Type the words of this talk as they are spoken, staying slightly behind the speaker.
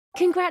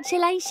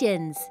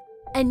Congratulations!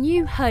 A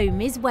new home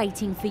is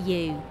waiting for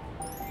you.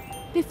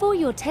 Before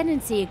your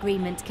tenancy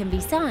agreement can be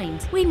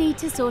signed, we need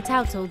to sort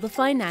out all the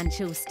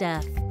financial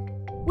stuff.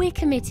 We're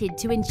committed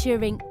to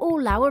ensuring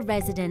all our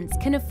residents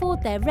can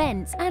afford their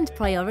rents and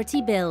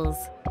priority bills.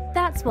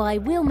 That's why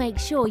we'll make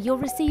sure you're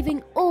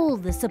receiving all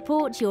the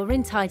support you're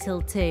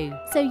entitled to,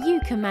 so you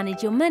can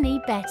manage your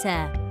money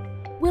better.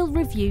 We'll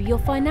review your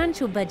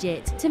financial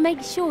budget to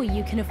make sure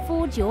you can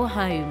afford your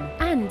home.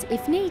 And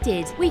if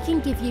needed, we can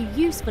give you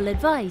useful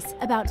advice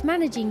about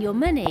managing your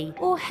money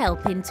or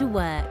help into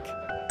work.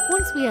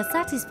 Once we are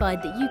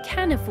satisfied that you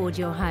can afford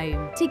your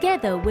home,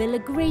 together we'll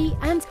agree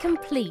and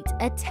complete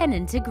a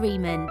tenant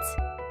agreement.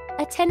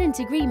 A tenant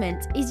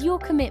agreement is your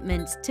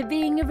commitment to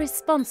being a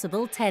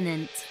responsible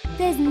tenant.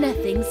 There's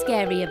nothing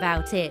scary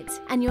about it,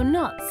 and you're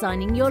not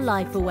signing your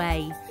life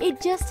away. It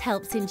just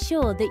helps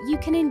ensure that you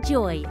can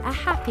enjoy a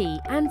happy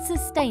and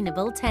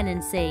sustainable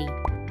tenancy.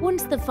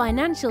 Once the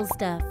financial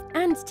stuff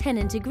and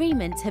tenant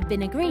agreement have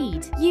been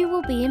agreed, you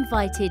will be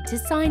invited to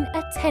sign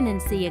a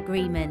tenancy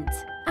agreement.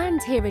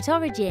 And here at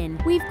Origin,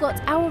 we've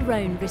got our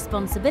own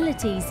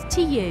responsibilities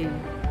to you.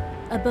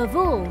 Above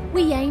all,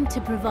 we aim to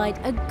provide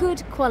a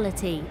good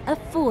quality,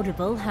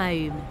 affordable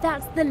home.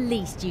 That's the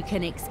least you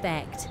can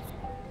expect.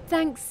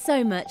 Thanks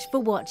so much for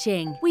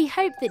watching. We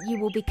hope that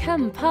you will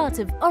become part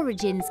of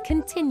Origin's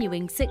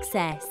continuing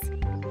success.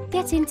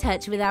 Get in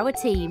touch with our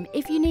team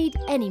if you need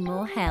any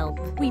more help.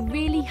 We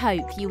really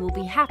hope you will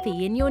be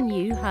happy in your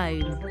new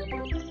home.